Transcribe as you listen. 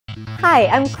Hi,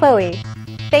 I'm Chloe.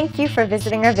 Thank you for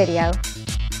visiting our video.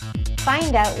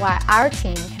 Find out why our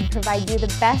team can provide you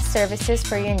the best services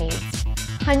for your needs.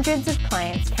 Hundreds of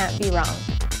clients can't be wrong.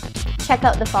 Check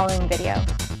out the following video.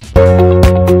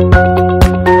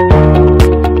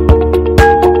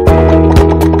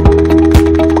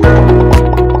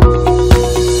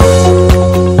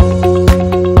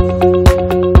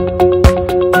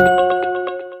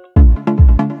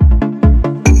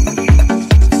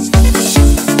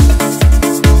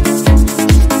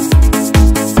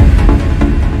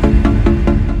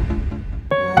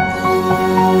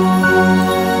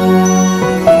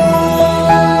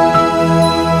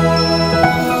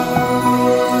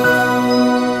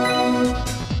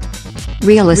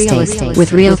 Real estate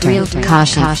with Realtor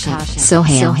Kashif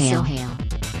Sohail.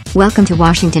 Welcome to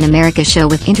Washington America Show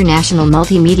with international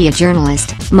multimedia journalist,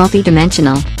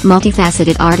 multidimensional,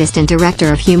 multifaceted artist and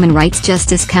director of Human Rights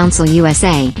Justice Council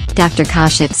USA, Dr.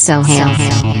 Kashif Sohail.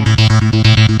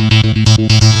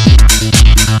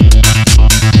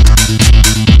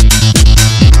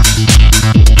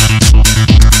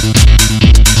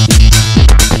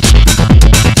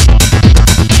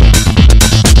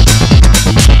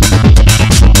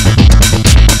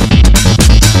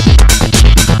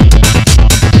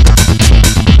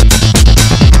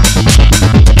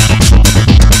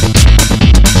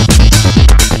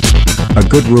 A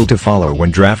good rule to follow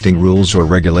when drafting rules or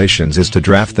regulations is to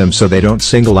draft them so they don't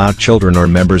single out children or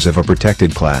members of a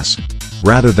protected class.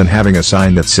 Rather than having a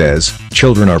sign that says,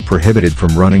 "Children are prohibited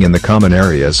from running in the common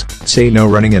areas," say "No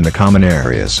running in the common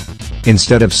areas."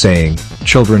 Instead of saying,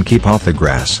 "Children keep off the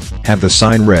grass," have the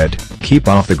sign read, "Keep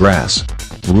off the grass."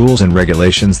 Rules and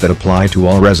regulations that apply to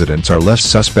all residents are less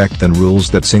suspect than rules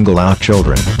that single out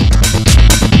children.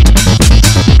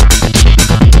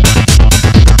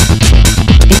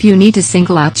 If you need to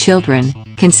single out children,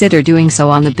 consider doing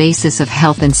so on the basis of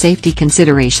health and safety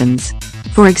considerations.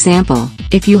 For example,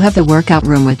 if you have the workout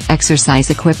room with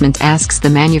exercise equipment, asks the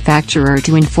manufacturer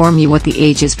to inform you what the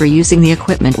age is for using the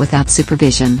equipment without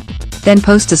supervision. Then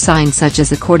post a sign such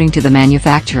as, "According to the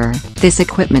manufacturer, this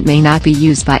equipment may not be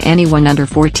used by anyone under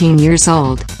 14 years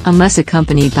old, unless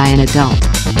accompanied by an adult."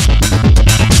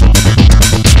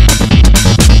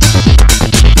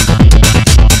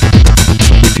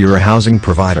 If you're a housing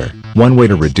provider, one way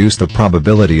to reduce the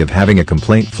probability of having a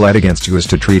complaint fled against you is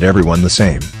to treat everyone the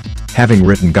same. Having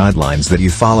written guidelines that you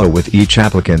follow with each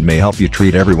applicant may help you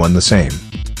treat everyone the same.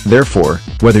 Therefore,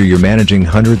 whether you're managing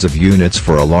hundreds of units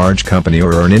for a large company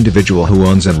or are an individual who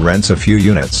owns and rents a few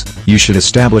units, you should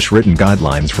establish written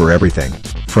guidelines for everything,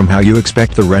 from how you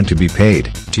expect the rent to be paid,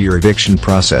 to your eviction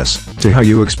process, to how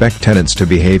you expect tenants to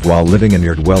behave while living in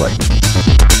your dwelling.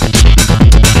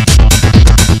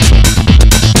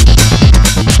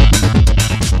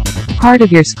 Part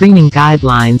of your screening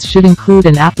guidelines should include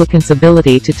an applicant's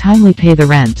ability to timely pay the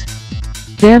rent.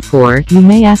 Therefore, you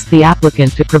may ask the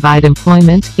applicant to provide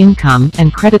employment, income,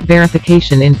 and credit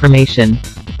verification information.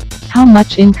 How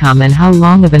much income and how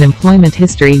long of an employment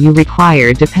history you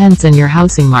require depends on your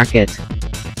housing market.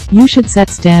 You should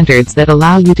set standards that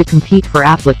allow you to compete for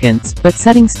applicants, but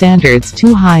setting standards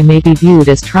too high may be viewed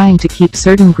as trying to keep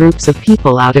certain groups of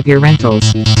people out of your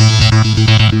rentals.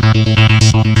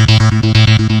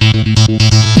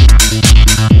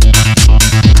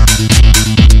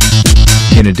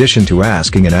 In addition to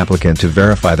asking an applicant to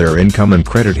verify their income and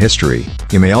credit history,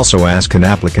 you may also ask an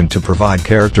applicant to provide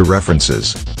character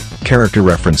references. Character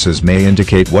references may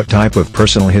indicate what type of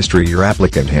personal history your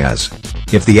applicant has.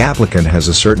 If the applicant has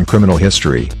a certain criminal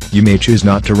history, you may choose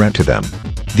not to rent to them.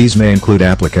 These may include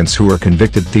applicants who are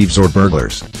convicted thieves or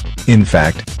burglars. In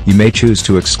fact, you may choose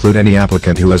to exclude any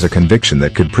applicant who has a conviction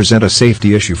that could present a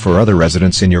safety issue for other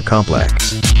residents in your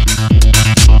complex.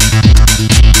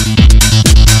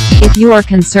 If you are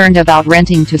concerned about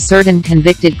renting to certain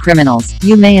convicted criminals,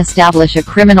 you may establish a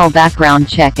criminal background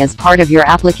check as part of your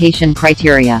application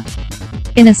criteria.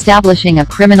 In establishing a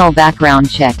criminal background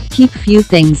check, keep few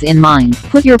things in mind.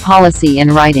 Put your policy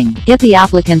in writing. Get the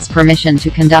applicant's permission to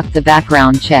conduct the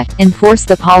background check. Enforce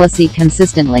the policy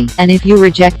consistently, and if you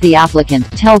reject the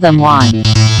applicant, tell them why.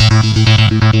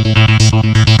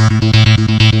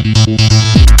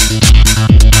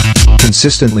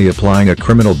 Consistently applying a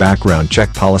criminal background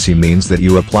check policy means that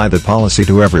you apply the policy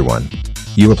to everyone.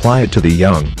 You apply it to the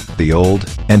young, the old,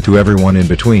 and to everyone in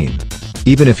between.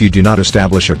 Even if you do not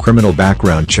establish a criminal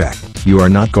background check, you are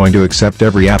not going to accept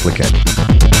every applicant.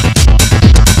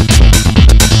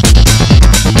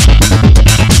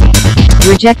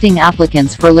 Rejecting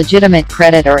applicants for legitimate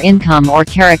credit or income or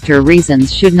character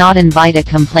reasons should not invite a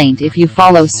complaint if you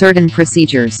follow certain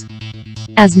procedures.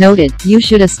 As noted, you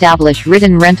should establish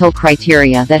written rental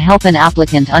criteria that help an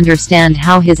applicant understand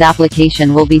how his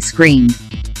application will be screened.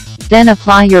 Then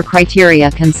apply your criteria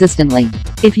consistently.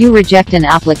 If you reject an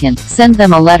applicant, send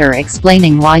them a letter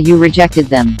explaining why you rejected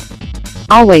them.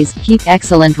 Always keep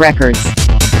excellent records.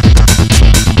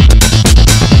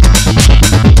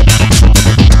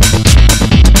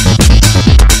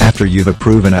 After you've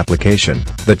approved an application,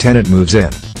 the tenant moves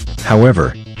in.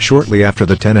 However, shortly after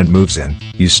the tenant moves in,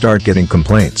 you start getting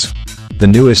complaints. The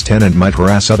newest tenant might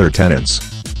harass other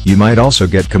tenants. You might also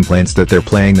get complaints that they're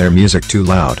playing their music too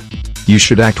loud. You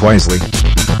should act wisely.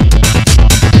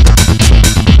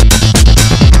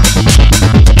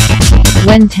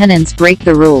 When tenants break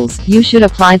the rules, you should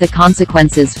apply the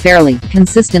consequences fairly,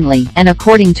 consistently, and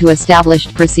according to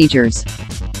established procedures.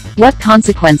 What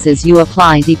consequences you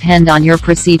apply depend on your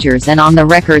procedures and on the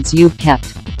records you've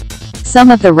kept. Some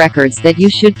of the records that you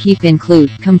should keep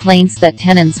include complaints that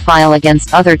tenants file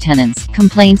against other tenants,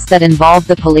 complaints that involve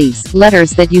the police,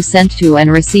 letters that you sent to and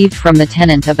received from the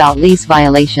tenant about lease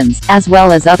violations, as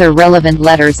well as other relevant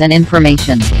letters and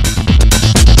information.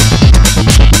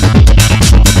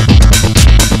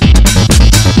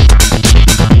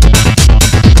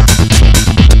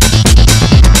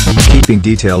 Keeping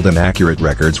detailed and accurate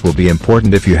records will be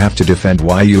important if you have to defend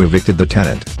why you evicted the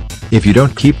tenant. If you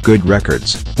don't keep good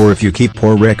records, or if you keep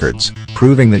poor records,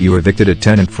 proving that you evicted a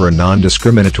tenant for a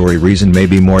non-discriminatory reason may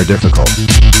be more difficult.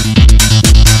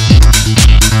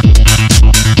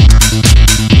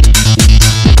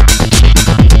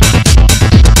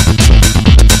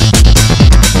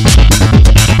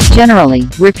 Generally,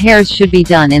 repairs should be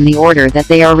done in the order that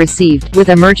they are received, with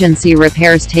emergency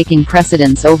repairs taking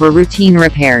precedence over routine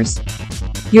repairs.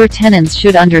 Your tenants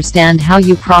should understand how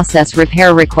you process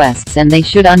repair requests, and they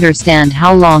should understand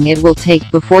how long it will take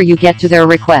before you get to their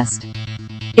request.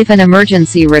 If an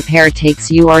emergency repair takes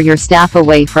you or your staff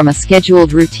away from a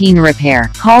scheduled routine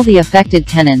repair, call the affected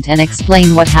tenant and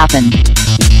explain what happened.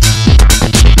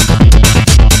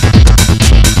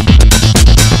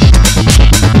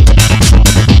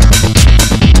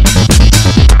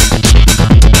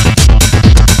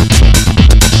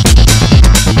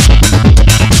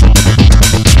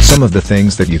 Some of the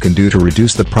things that you can do to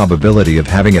reduce the probability of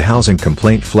having a housing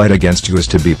complaint fled against you is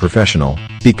to be professional,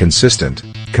 be consistent,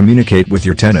 communicate with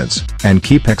your tenants, and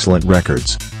keep excellent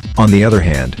records. On the other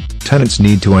hand, tenants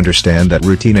need to understand that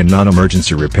routine and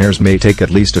non-emergency repairs may take at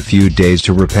least a few days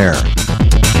to repair.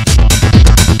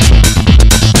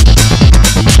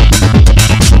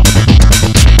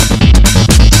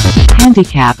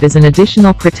 Handicap is an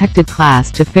additional protected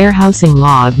class to fair housing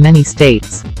law of many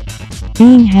states.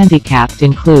 Being handicapped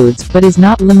includes, but is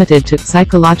not limited to,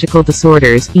 psychological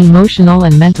disorders, emotional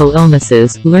and mental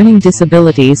illnesses, learning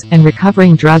disabilities, and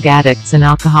recovering drug addicts and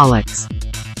alcoholics.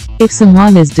 If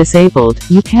someone is disabled,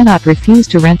 you cannot refuse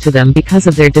to rent to them because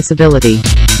of their disability.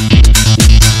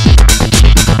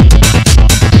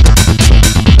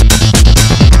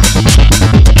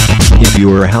 If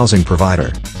you are a housing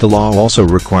provider, the law also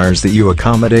requires that you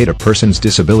accommodate a person's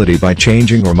disability by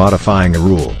changing or modifying a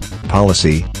rule,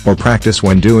 policy, or practice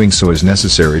when doing so is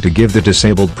necessary to give the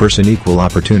disabled person equal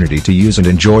opportunity to use and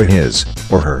enjoy his,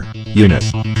 or her, unit.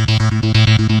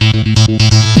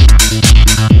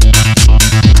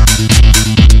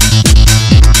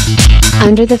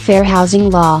 Under the Fair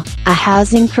Housing Law, a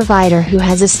housing provider who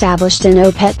has established a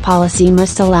no-pet policy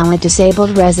must allow a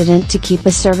disabled resident to keep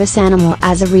a service animal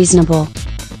as a reasonable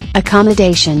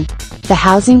accommodation. The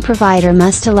housing provider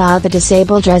must allow the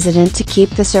disabled resident to keep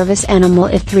the service animal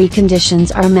if three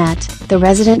conditions are met. The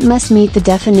resident must meet the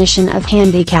definition of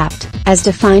handicapped, as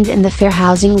defined in the Fair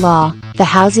Housing Law. The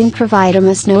housing provider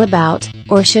must know about,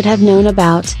 or should have known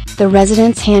about, the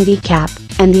resident's handicap,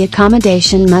 and the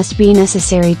accommodation must be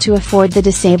necessary to afford the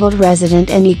disabled resident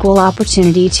an equal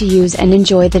opportunity to use and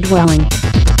enjoy the dwelling.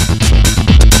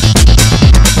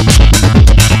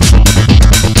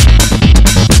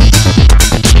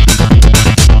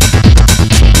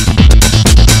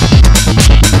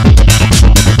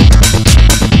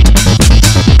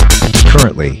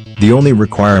 Currently, the only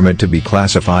requirement to be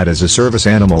classified as a service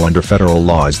animal under federal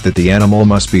law is that the animal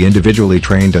must be individually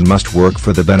trained and must work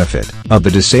for the benefit of the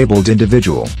disabled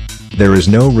individual. There is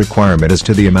no requirement as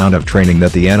to the amount of training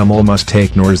that the animal must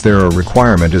take, nor is there a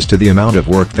requirement as to the amount of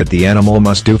work that the animal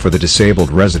must do for the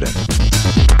disabled resident.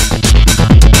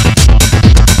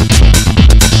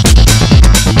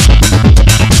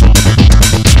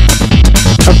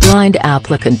 A blind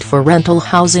applicant for rental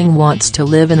housing wants to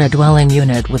live in a dwelling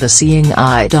unit with a seeing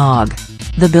eye dog.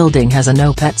 The building has a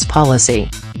no pets policy.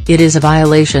 It is a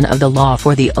violation of the law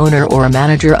for the owner or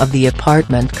manager of the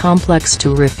apartment complex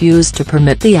to refuse to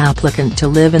permit the applicant to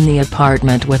live in the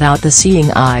apartment without the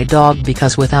seeing eye dog,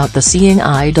 because without the seeing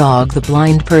eye dog the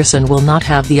blind person will not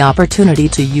have the opportunity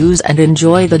to use and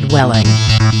enjoy the dwelling.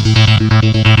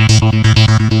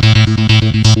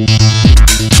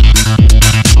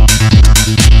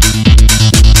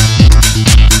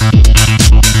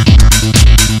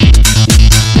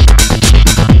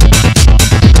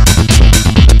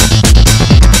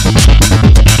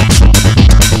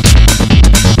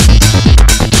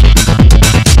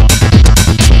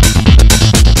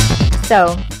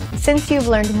 So, since you've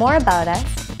learned more about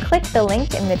us, click the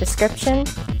link in the description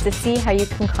to see how you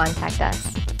can contact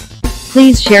us.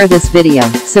 Please share this video,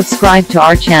 subscribe to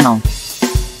our channel.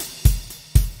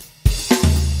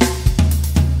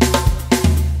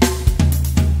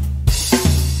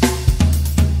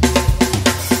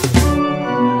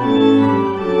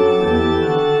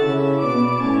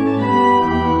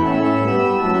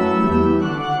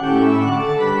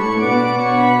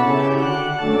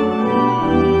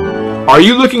 Are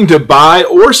you looking to buy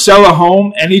or sell a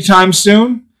home anytime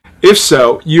soon? If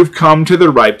so, you've come to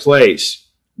the right place.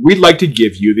 We'd like to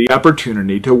give you the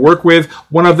opportunity to work with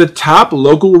one of the top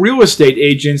local real estate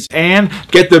agents and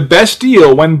get the best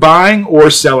deal when buying or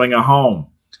selling a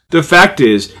home. The fact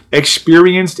is,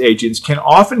 experienced agents can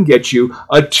often get you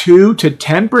a 2 to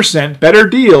 10% better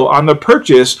deal on the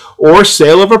purchase or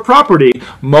sale of a property,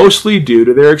 mostly due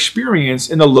to their experience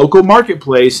in the local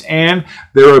marketplace and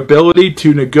their ability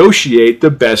to negotiate the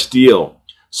best deal.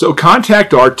 So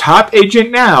contact our top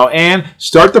agent now and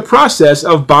start the process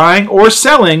of buying or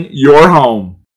selling your home.